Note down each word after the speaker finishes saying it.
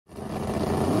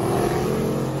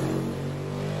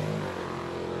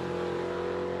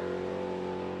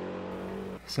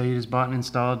So you just bought and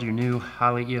installed your new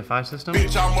Holley EFI system.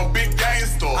 Bitch, I'm a big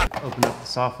gangster. Open up the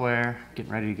software,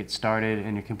 getting ready to get started,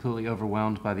 and you're completely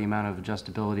overwhelmed by the amount of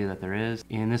adjustability that there is.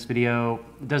 In this video,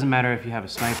 it doesn't matter if you have a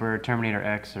Sniper, Terminator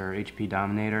X, or HP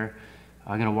Dominator.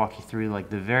 I'm gonna walk you through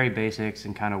like the very basics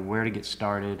and kind of where to get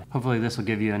started. Hopefully this will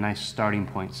give you a nice starting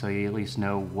point so you at least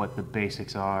know what the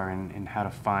basics are and how to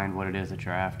find what it is that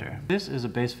you're after. This is a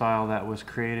base file that was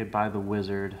created by the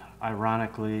Wizard.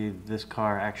 Ironically, this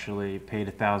car actually paid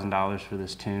 $1,000 for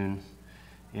this tune.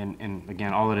 And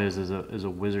again, all it is a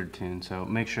Wizard tune, so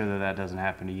make sure that that doesn't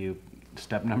happen to you.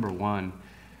 Step number one.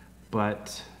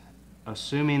 But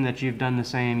assuming that you've done the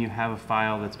same, you have a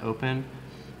file that's open,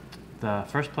 the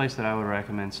first place that I would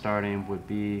recommend starting would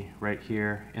be right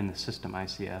here in the system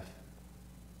ICF.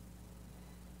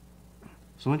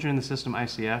 So once you're in the system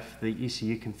ICF, the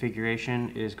ECU configuration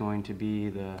is going to be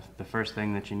the first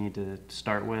thing that you need to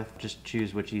start with. Just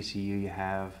choose which ECU you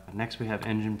have. Next we have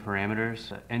engine parameters.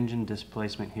 The engine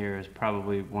displacement here is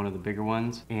probably one of the bigger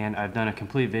ones, and I've done a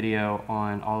complete video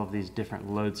on all of these different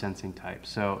load sensing types.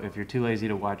 So if you're too lazy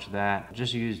to watch that,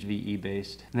 just use VE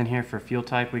based. And then here for fuel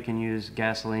type, we can use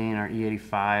gasoline or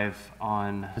E85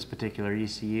 on this particular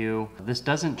ECU. This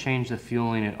doesn't change the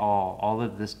fueling at all. All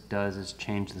that this does is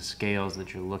change the scales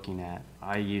that you're looking at.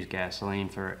 I use gasoline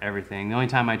for everything. The only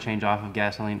time I change off of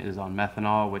gasoline is on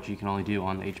methanol, which you can only do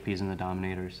on the HPs and the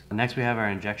Dominators. Next we have our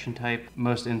injection type.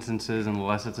 Most instances,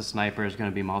 unless it's a Sniper, is going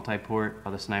to be multi-port.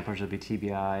 The Snipers will be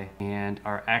TBI. And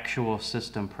our actual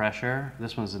system pressure,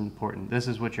 this one's important. This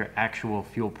is what your actual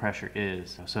fuel pressure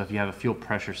is. So if you have a fuel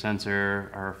pressure sensor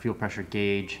or fuel pressure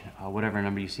gauge, whatever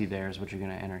number you see there is what you're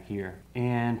going to enter here.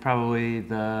 And probably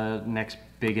the next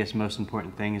biggest, most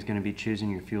important thing is going to be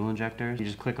choosing your fuel injectors. You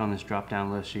just click on this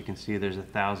drop-down list, you can see there's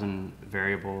 1,000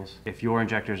 variables. If your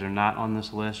injectors are not on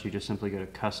this list, you just simply go to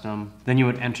custom. Then you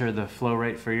would enter the flow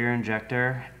rate for your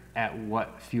injector at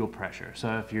what fuel pressure.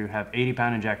 So if you have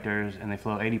 80-pound injectors and they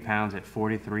flow 80 pounds at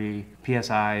 43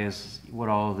 PSI is what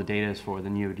all of the data is for,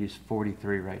 then you would use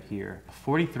 43 right here.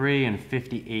 43 and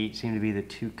 58 seem to be the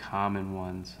two common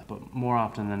ones, but more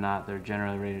often than not, they're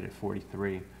generally rated at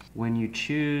 43. When you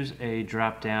choose a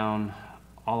drop down,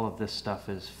 all of this stuff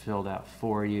is filled out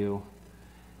for you.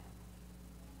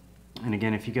 And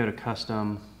again, if you go to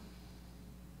custom,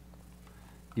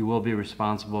 you will be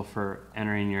responsible for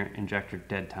entering your injector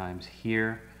dead times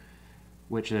here,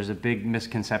 which there's a big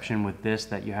misconception with this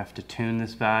that you have to tune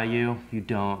this value. You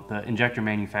don't. The injector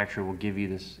manufacturer will give you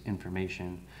this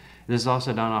information. This is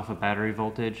also done off of battery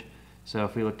voltage. So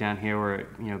if we look down here, we're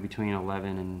at, between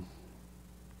 11 and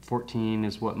 14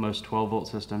 is what most 12-volt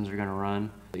systems are going to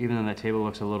run. Even though that table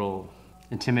looks a little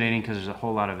intimidating because there's a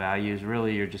whole lot of values,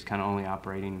 really you're just kind of only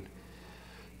operating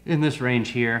in this range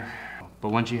here. But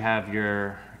once you have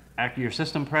your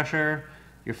system pressure,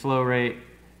 your flow rate,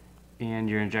 and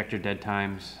your injector dead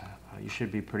times, you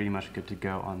should be pretty much good to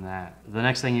go on that. The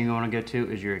next thing you want to go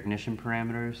to is your ignition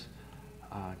parameters.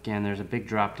 Again, there's a big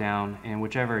drop down, and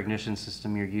whichever ignition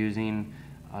system you're using,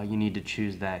 you need to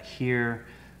choose that here.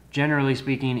 Generally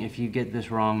speaking, if you get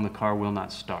this wrong, the car will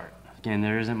not start. Again,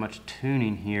 there isn't much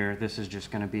tuning here. This is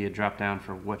just going to be a drop down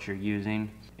for what you're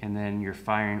using. And then your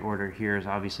firing order here is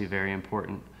obviously very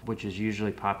important, which is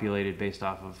usually populated based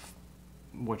off of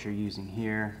what you're using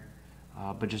here.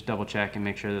 But just double check and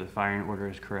make sure that the firing order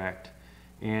is correct.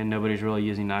 And nobody's really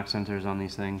using knock sensors on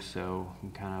these things, so you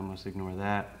can kind of almost ignore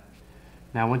that.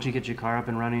 Now, once you get your car up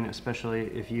and running, especially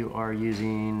if you are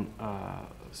using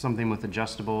something with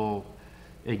adjustable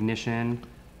ignition,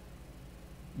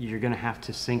 you're going to have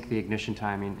to sync the ignition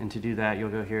timing, and to do that you'll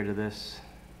go here to this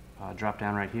drop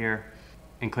down right here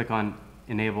and click on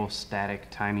enable static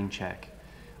timing check.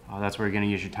 That's where you're going to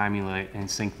use your timing light and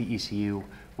sync the ECU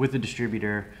with the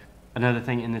distributor. Another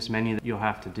thing in this menu that you'll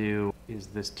have to do is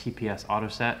this TPS auto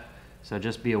set, so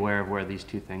just be aware of where these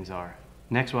two things are.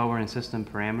 Next, while we're in system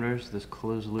parameters, this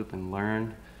closed loop and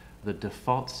learn, the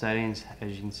default settings,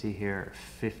 as you can see here, are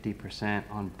 50%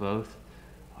 on both.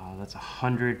 That's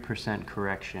 100%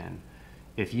 correction.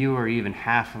 If you are even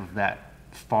half of that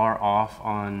far off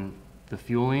on the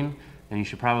fueling, then you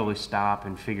should probably stop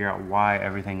and figure out why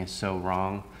everything is so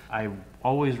wrong. I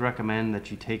always recommend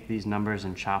that you take these numbers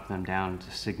and chop them down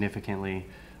significantly.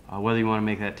 Whether you want to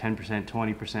make that 10%,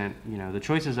 20%, the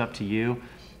choice is up to you.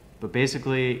 But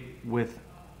basically, with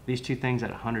these two things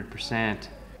at 100%,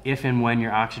 if and when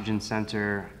your oxygen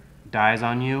sensor dies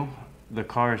on you, the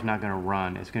car is not going to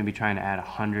run. It's going to be trying to add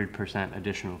 100%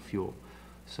 additional fuel.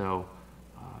 So,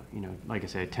 like I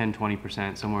said, 10,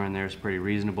 20%, somewhere in there is pretty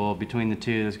reasonable. Between the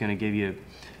two, that's going to give you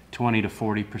 20 to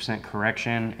 40%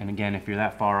 correction. And again, if you're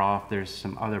that far off, there's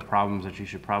some other problems that you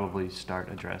should probably start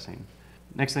addressing.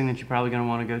 Next thing that you're probably going to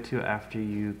want to go to after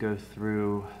you go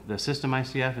through the system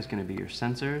ICF is going to be your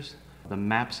sensors. The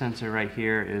map sensor right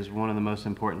here is one of the most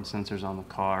important sensors on the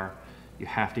car. You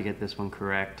have to get this one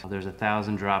correct. There's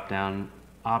 1,000 drop-down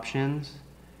options,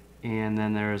 and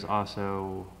then there's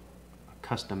also a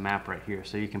custom map right here,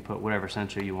 so you can put whatever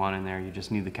sensor you want in there. You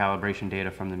just need the calibration data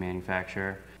from the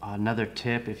manufacturer. Another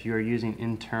tip, if you're using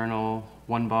internal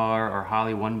 1-bar or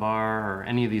Holley 1-bar or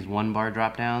any of these 1-bar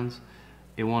drop-downs,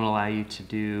 it won't allow you to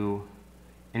do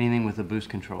anything with the boost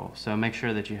control. So make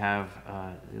sure that you have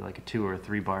like a 2 or a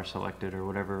 3-bar selected, or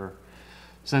whatever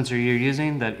sensor you're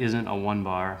using that isn't a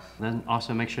 1-bar. Then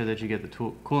also make sure that you get the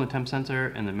coolant temp sensor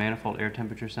and the manifold air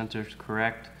temperature sensors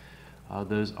correct.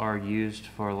 Those are used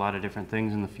for a lot of different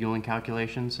things in the fueling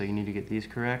calculation, so you need to get these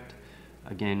correct.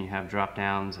 Again, you have drop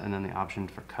downs and then the option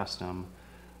for custom.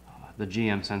 The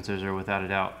GM sensors are without a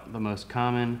doubt the most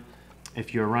common.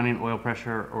 If you're running oil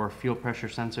pressure or fuel pressure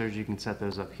sensors, you can set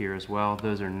those up here as well.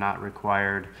 Those are not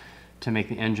required to make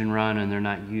the engine run, and they're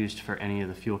not used for any of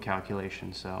the fuel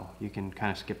calculations, so you can kind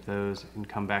of skip those and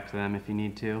come back to them if you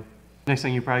need to. Next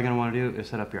thing you're probably going to want to do is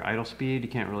set up your idle speed. You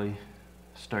can't really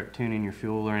start tuning your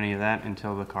fuel or any of that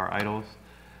until the car idles.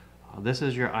 This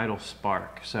is your idle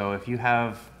spark. So if you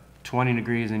have 20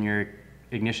 degrees in your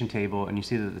ignition table and you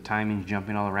see that the timing's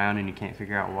jumping all around and you can't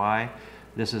figure out why,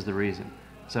 this is the reason.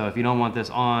 So if you don't want this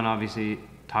on, obviously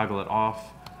toggle it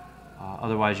off.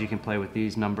 Otherwise, you can play with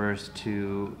these numbers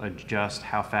to adjust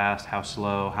how fast, how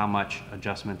slow, how much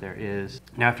adjustment there is.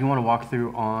 Now, if you want to walk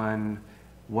through on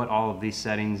what all of these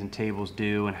settings and tables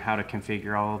do and how to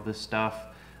configure all of this stuff,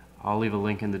 I'll leave a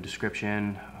link in the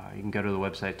description. You can go to the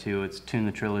website too. It's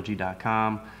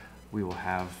tunethetrilogy.com. We will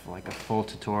have like a full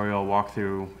tutorial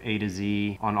walkthrough A to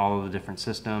Z on all of the different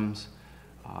systems.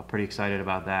 Pretty excited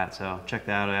about that, so check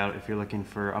that out if you're looking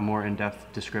for a more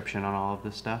in-depth description on all of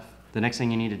this stuff. The next thing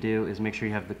you need to do is make sure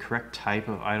you have the correct type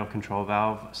of idle control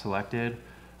valve selected.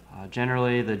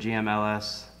 Generally, the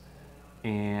GMLS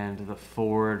and the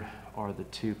Ford are the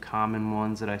two common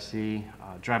ones that I see.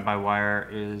 Drive-by-wire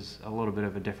is a little bit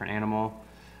of a different animal.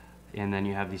 And then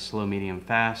you have the slow, medium,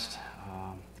 fast.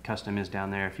 Custom is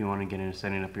down there if you want to get into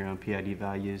setting up your own PID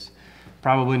values.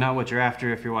 Probably not what you're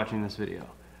after if you're watching this video.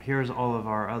 Here's all of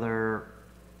our other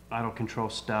idle control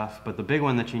stuff, but the big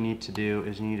one that you need to do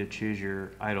is you need to choose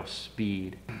your idle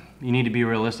speed. You need to be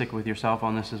realistic with yourself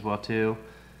on this as well too.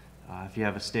 If you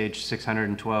have a stage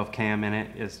 612 cam in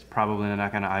it, it's probably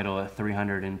not going to idle at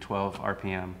 312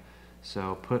 RPM.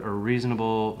 So put a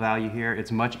reasonable value here.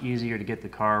 It's much easier to get the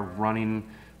car running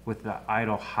with the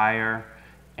idle higher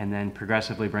and then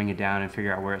progressively bring it down and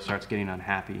figure out where it starts getting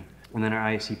unhappy. And then our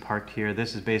IAC parked here.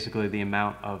 This is basically the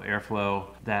amount of airflow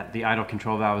that the idle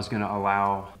control valve is going to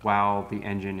allow while the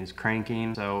engine is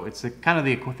cranking. So it's think of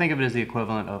it as the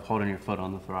equivalent of holding your foot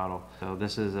on the throttle. So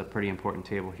this is a pretty important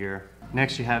table here.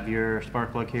 Next, you have your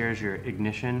spark plug here is your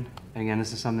ignition. Again,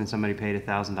 this is something somebody paid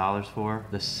 $1,000 for.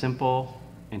 The simple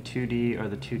and 2D are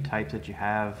the two types that you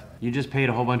have. You just paid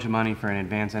a whole bunch of money for an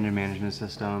advanced engine management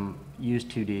system. Use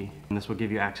 2D, and this will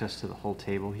give you access to the whole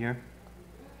table here.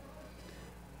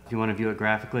 If you want to view it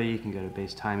graphically, you can go to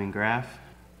base timing graph.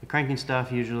 The cranking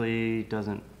stuff usually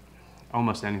doesn't,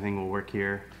 almost anything will work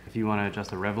here. If you want to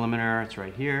adjust the rev limiter, it's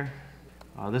right here.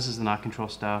 This is the knock control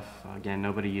stuff. Again,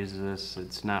 nobody uses this.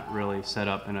 It's not really set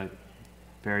up in a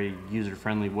very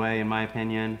user-friendly way, in my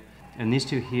opinion. And these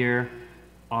two here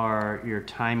are your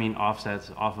timing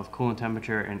offsets off of coolant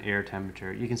temperature and air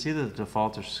temperature. You can see that the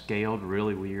defaults are scaled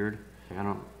really weird. I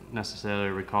don't necessarily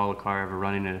recall a car ever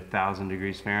running at 1,000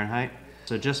 degrees Fahrenheit.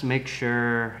 So just make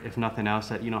sure, if nothing else,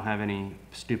 that you don't have any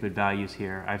stupid values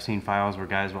here. I've seen files where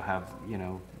guys will have,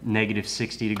 negative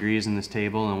 60 degrees in this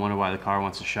table and wonder why the car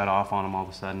wants to shut off on them all of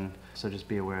a sudden. So just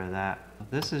be aware of that.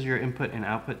 This is your input and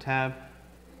output tab.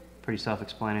 Pretty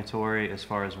self-explanatory as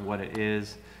far as what it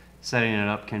is. Setting it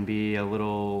up can be a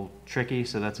little tricky,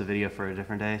 so that's a video for a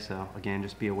different day. So again,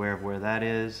 just be aware of where that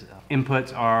is.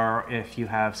 Inputs are if you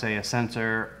have, say, a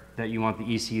sensor that you want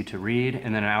the ECU to read,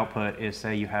 and then an output is,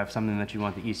 say, you have something that you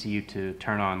want the ECU to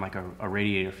turn on, like a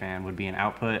radiator fan would be an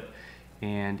output,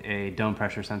 and a dome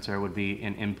pressure sensor would be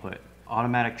an input.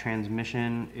 Automatic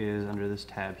transmission is under this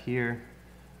tab here.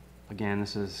 Again,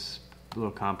 this is a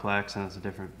little complex, and it's a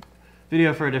different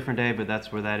video for a different day, but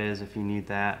that's where that is if you need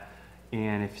that.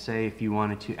 And if you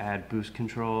wanted to add boost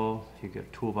control, you go to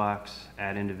toolbox,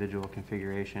 add individual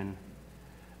configuration,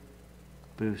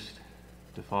 boost,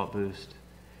 default boost.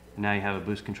 And now you have a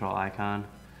boost control icon.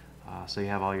 So you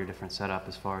have all your different setup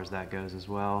as far as that goes as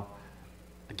well.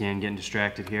 Again, getting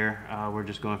distracted here. We're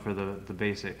just going for the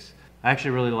basics. I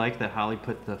actually really like that Holley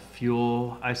put the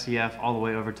fuel ICF all the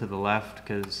way over to the left,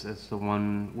 because it's the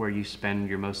one where you spend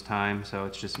your most time, so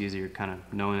it's just easier kind of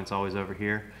knowing it's always over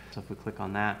here. So if we click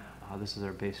on that, this is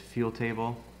our base fuel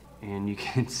table, and you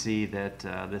can see that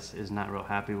this is not real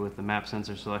happy with the map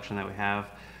sensor selection that we have.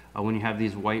 When you have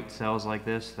these white cells like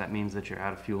this, that means that you're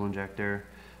out of fuel injector.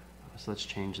 So let's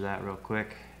change that real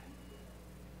quick.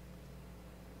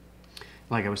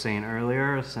 Like I was saying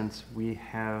earlier, since we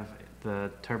have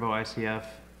the turbo ICF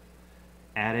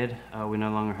added, we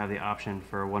no longer have the option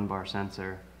for a 1-bar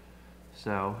sensor.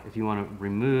 So if you want to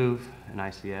remove an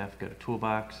ICF, go to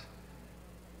Toolbox,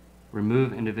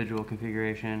 remove individual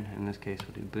configuration. In this case,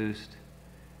 we'll do boost.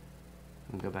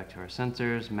 We'll go back to our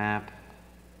sensors, map,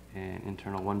 and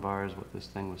internal 1-bar is what this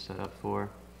thing was set up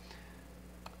for.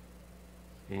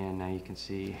 And now you can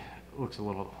see it looks a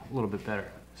little bit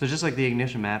better. So just like the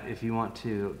ignition map, if you want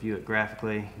to view it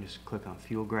graphically, you just click on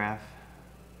Fuel Graph.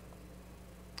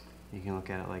 You can look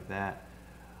at it like that.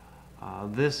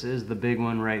 This is the big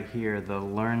one right here, the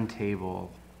Learn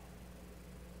table.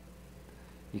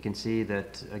 You can see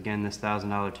that, again, this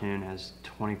 $1,000 tune has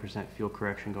 20% fuel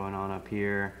correction going on up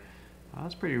here.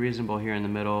 It's pretty reasonable here in the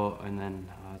middle, and then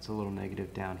it's a little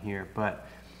negative down here. But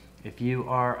if you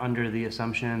are under the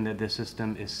assumption that this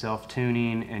system is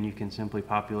self-tuning and you can simply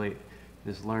populate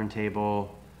this Learn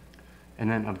table and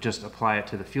then just apply it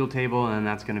to the fuel table, and then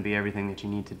that's going to be everything that you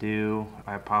need to do,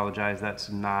 I apologize,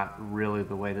 that's not really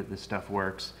the way that this stuff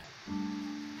works.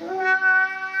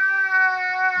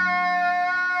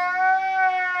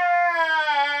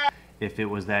 If it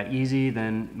was that easy,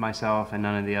 then myself and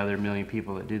none of the other million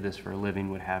people that do this for a living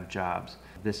would have jobs.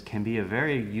 This can be a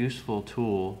very useful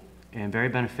tool and very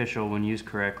beneficial when used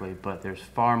correctly, but there's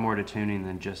far more to tuning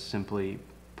than just simply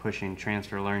pushing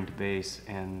transfer learn to base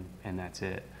and that's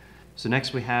it. So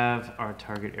next we have our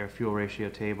target air fuel ratio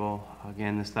table.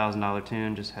 Again, this $1,000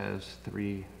 tune just has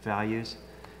 3 values.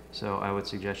 So I would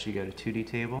suggest you go to 2D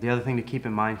table. The other thing to keep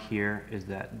in mind here is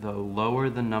that the lower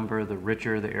the number, the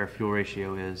richer the air fuel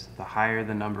ratio is. The higher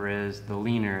the number is, the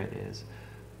leaner it is.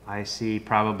 I see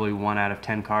probably 1 out of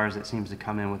 10 cars that seems to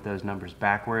come in with those numbers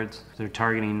backwards. They're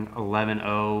targeting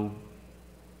 11.0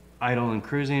 idle and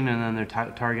cruising, and then they're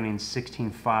targeting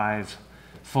 16.5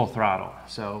 full throttle.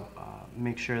 So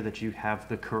make sure that you have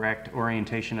the correct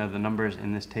orientation of the numbers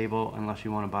in this table unless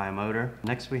you want to buy a motor.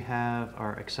 Next we have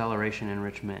our acceleration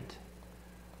enrichment.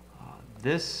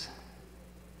 This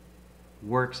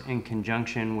works in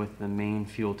conjunction with the main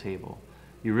fuel table.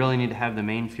 You really need to have the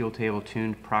main fuel table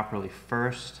tuned properly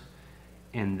first,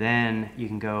 and then you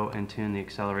can go and tune the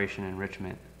acceleration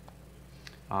enrichment.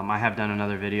 I have done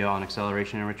another video on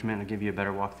acceleration enrichment. I'll give you a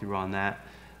better walkthrough on that.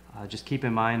 Just keep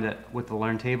in mind that with the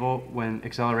Learn table, when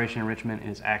acceleration enrichment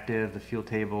is active,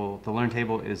 the Learn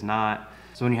table is not.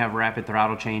 So when you have rapid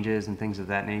throttle changes and things of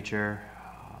that nature,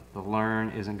 the Learn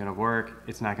isn't going to work.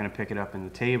 It's not going to pick it up in the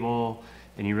table,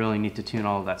 and you really need to tune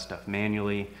all of that stuff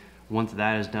manually. Once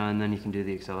that is done, then you can do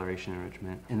the acceleration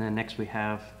enrichment. And then next we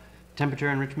have temperature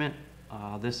enrichment.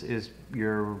 This is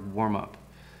your warm-up.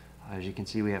 As you can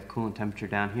see, we have coolant temperature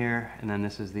down here, and then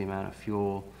this is the amount of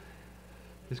fuel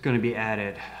that's going to be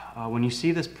added. When you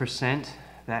see this percent,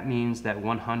 that means that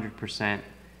 100%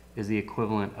 is the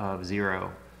equivalent of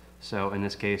 0. So in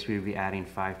this case, we would be adding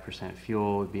 5%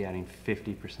 fuel, we'd be adding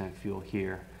 50% fuel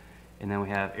here. And then we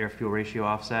have air fuel ratio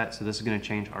offset. So this is going to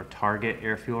change our target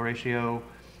air fuel ratio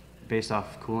based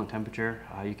off coolant temperature.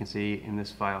 You can see in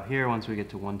this file here, once we get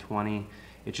to 120,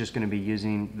 it's just going to be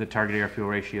using the target air fuel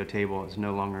ratio table. It's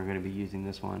no longer going to be using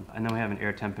this one. And then we have an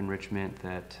air temp enrichment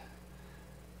that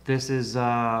this is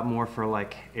more for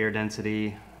like air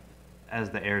density. As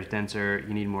the air is denser,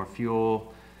 you need more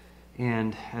fuel,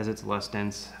 and as it's less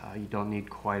dense, you don't need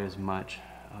quite as much.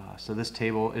 So this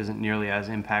table isn't nearly as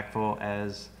impactful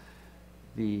as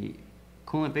the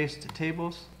coolant-based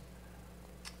tables.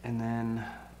 And then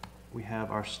we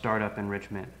have our startup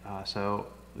enrichment. So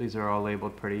these are all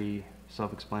labeled pretty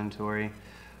self-explanatory.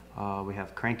 We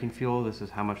have cranking fuel. This is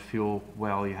how much fuel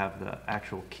while you have the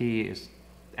actual key is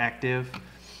active.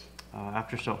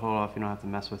 After start hold off, you don't have to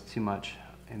mess with too much.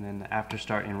 And then the after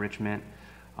start enrichment.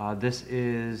 This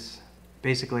is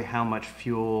basically how much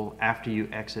fuel after you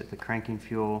exit the cranking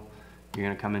fuel. You're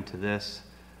going to come into this,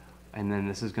 and then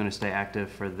this is going to stay active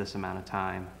for this amount of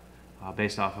time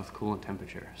based off of coolant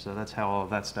temperature. So that's how all of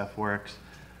that stuff works.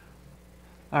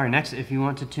 All right, next, if you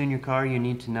want to tune your car, you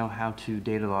need to know how to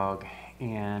data log.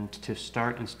 And to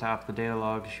start and stop the data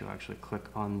logs, you'll actually click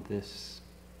on this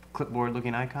clipboard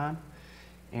looking icon.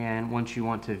 And once you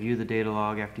want to view the data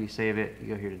log after you save it, you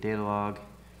go here to data log,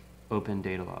 open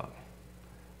data log.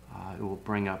 It will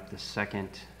bring up the second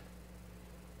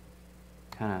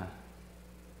kind of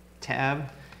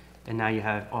tab, and now you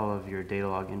have all of your data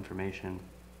log information.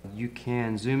 You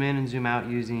can zoom in and zoom out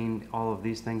using all of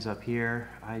these things up here.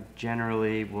 I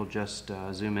generally will just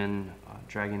zoom in,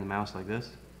 dragging the mouse like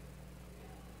this.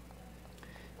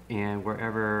 And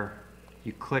wherever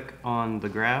you click on the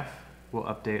graph, we'll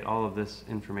update all of this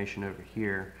information over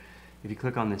here. If you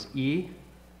click on this E,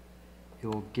 it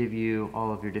will give you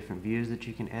all of your different views that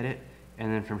you can edit.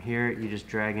 And then from here, you just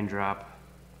drag and drop.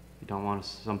 If you don't want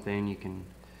something, you can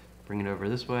bring it over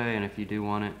this way. And if you do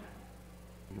want it,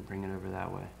 you can bring it over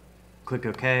that way. Click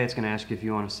OK. It's going to ask you if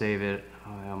you want to save it.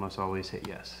 I almost always hit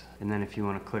yes. And then if you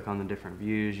want to click on the different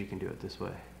views, you can do it this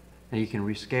way. Now you can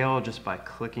rescale just by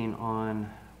clicking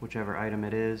on whichever item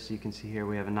it is. You can see here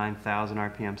we have a 9,000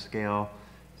 RPM scale,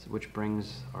 which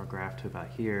brings our graph to about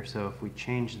here. So if we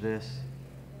change this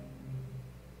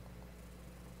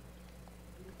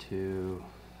to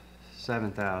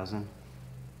 7,000,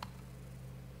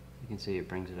 you can see it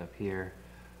brings it up here.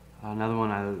 Another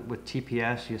one with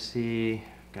TPS, you see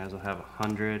guys will have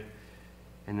 100,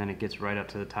 and then it gets right up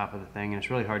to the top of the thing, and it's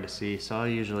really hard to see, so I'll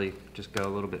usually just go a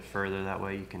little bit further. That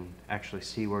way you can actually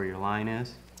see where your line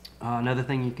is. Another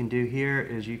thing you can do here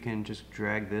is you can just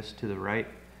drag this to the right,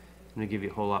 and it'll give you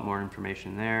a whole lot more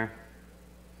information there.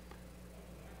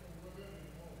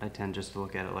 I tend just to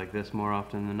look at it like this more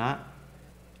often than not.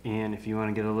 And if you want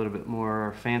to get a little bit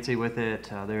more fancy with it,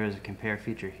 there is a compare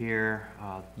feature here.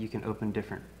 You can open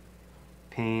different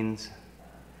panes.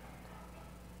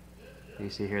 You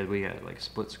see here we got like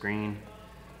split screen.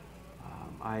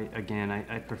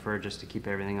 I prefer just to keep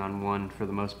everything on one for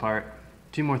the most part.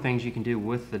 Two more things you can do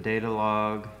with the data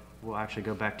log. We'll actually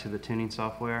go back to the tuning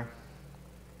software.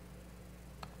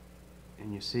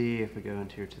 And you see, if we go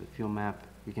into here to the fuel map,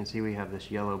 you can see we have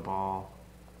this yellow ball.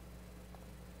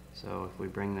 So if we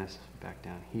bring this back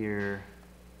down here,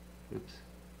 oops,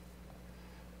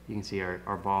 you can see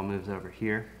our ball moves over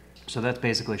here. So that's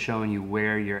basically showing you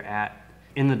where you're at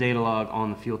in the data log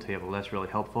on the fuel table. That's really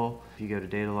helpful. If you go to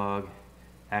data log,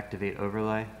 activate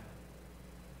overlay,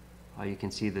 you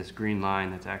can see this green line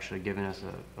that's actually giving us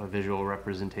a visual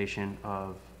representation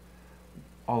of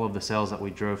all of the cells that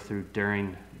we drove through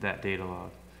during that data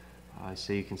log.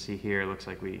 So you can see here, it looks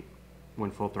like we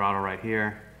went full throttle right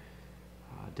here,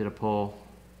 did a pull,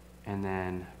 and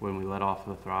then when we let off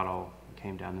the throttle, it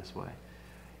came down this way.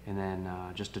 And then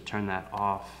just to turn that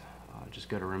off, just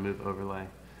go to remove overlay.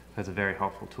 That's a very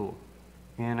helpful tool.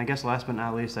 And I guess last but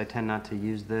not least, I tend not to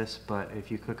use this, but if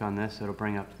you click on this, it'll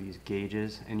bring up these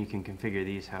gauges, and you can configure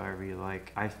these however you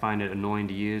like. I find it annoying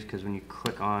to use because when you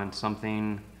click on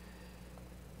something,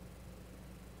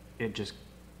 it just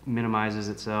minimizes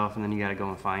itself, and then you gotta go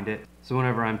and find it. So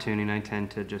whenever I'm tuning, I tend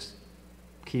to just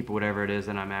keep whatever it is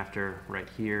that I'm after right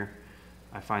here.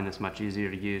 I find this much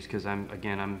easier to use because when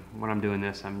I'm doing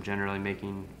this, I'm generally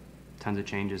making tons of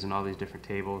changes in all these different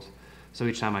tables. So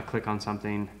each time I click on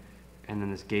something, and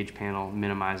then this gauge panel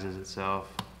minimizes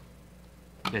itself.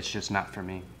 It's just not for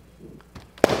me.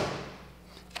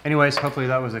 Anyways, hopefully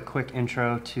that was a quick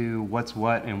intro to what's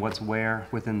what and what's where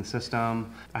within the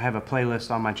system. I have a playlist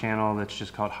on my channel that's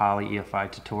just called Holley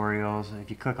EFI Tutorials. If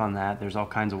you click on that, there's all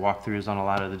kinds of walkthroughs on a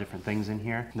lot of the different things in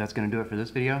here. That's gonna do it for this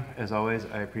video. As always,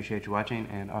 I appreciate you watching,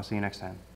 and I'll see you next time.